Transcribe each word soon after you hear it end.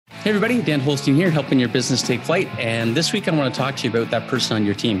Hey everybody, Dan Holstein here, helping your business take flight. And this week I want to talk to you about that person on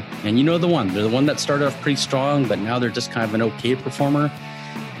your team. And you know the one. They're the one that started off pretty strong, but now they're just kind of an okay performer.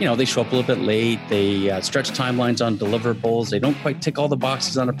 You know, they show up a little bit late. They stretch timelines on deliverables. They don't quite tick all the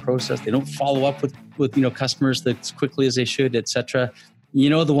boxes on a process. They don't follow up with customers as quickly as they should, etc.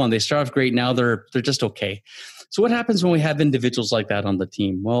 You know the one. They start off great. Now they're just okay. So what happens when we have individuals like that on the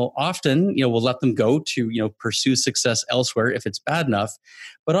team? Well, often, we'll let them go to, pursue success elsewhere if it's bad enough.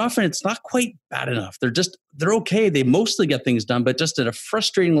 But often it's not quite bad enough. They're okay. They mostly get things done, but just at a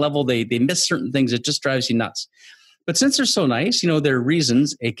frustrating level, they miss certain things. It just drives you nuts. But since they're so nice, their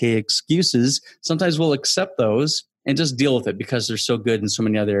reasons, aka excuses, sometimes we'll accept those and just deal with it because they're so good in so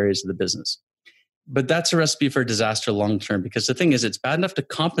many other areas of the business. But that's a recipe for disaster long-term, because the thing is, it's bad enough to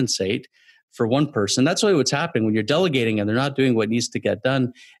compensate for one person. That's really what's happening when you're delegating and they're not doing what needs to get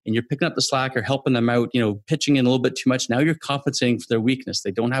done, and you're picking up the slack or helping them out, pitching in a little bit too much. Now you're compensating for their weakness.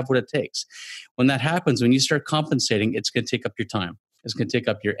 They don't have what it takes. When that happens, when you start compensating, it's going to take up your time. It's going to take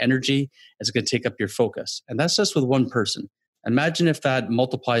up your energy. It's going to take up your focus. And that's just with one person. Imagine if that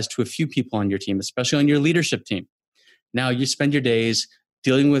multiplies to a few people on your team, especially on your leadership team. Now you spend your days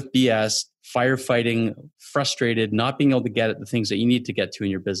dealing with BS, firefighting, frustrated, not being able to get at the things that you need to get to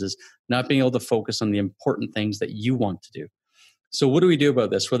in your business, not being able to focus on the important things that you want to do. So what do we do about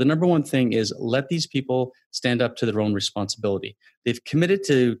this? Well, the number one thing is let these people stand up to their own responsibility. They've committed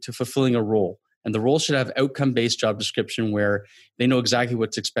to fulfilling a role, and the role should have outcome-based job description where they know exactly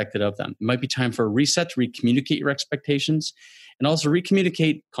what's expected of them. It might be time for a reset to recommunicate your expectations, and also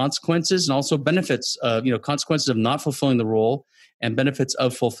recommunicate consequences and also benefits, consequences of not fulfilling the role and benefits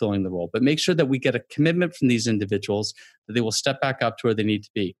of fulfilling the role. But make sure that we get a commitment from these individuals that they will step back up to where they need to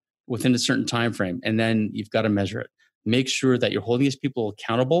be within a certain time frame. And then you've got to measure it. Make sure that you're holding these people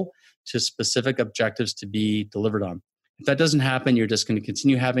accountable to specific objectives to be delivered on. If that doesn't happen, you're just going to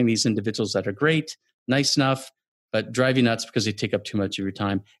continue having these individuals that are great, nice enough, but drive you nuts because they take up too much of your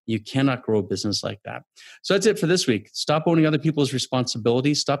time. You cannot grow a business like that. So that's it for this week. Stop owning other people's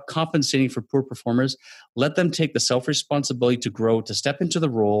responsibilities. Stop compensating for poor performers. Let them take the self-responsibility to grow, to step into the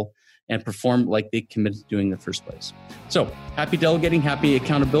role and perform like they committed to doing in the first place. So happy delegating, happy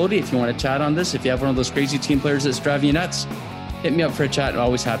accountability. If you want to chat on this, if you have one of those crazy team players that's driving you nuts, hit me up for a chat. I'm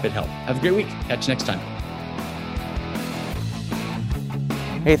always happy to help. Have a great week. Catch you next time.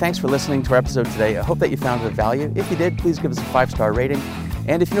 Hey, thanks for listening to our episode today. I hope that you found it of value. If you did, please give us a 5-star rating.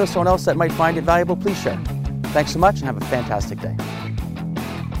 And if you know someone else that might find it valuable, please share. Thanks so much and have a fantastic day.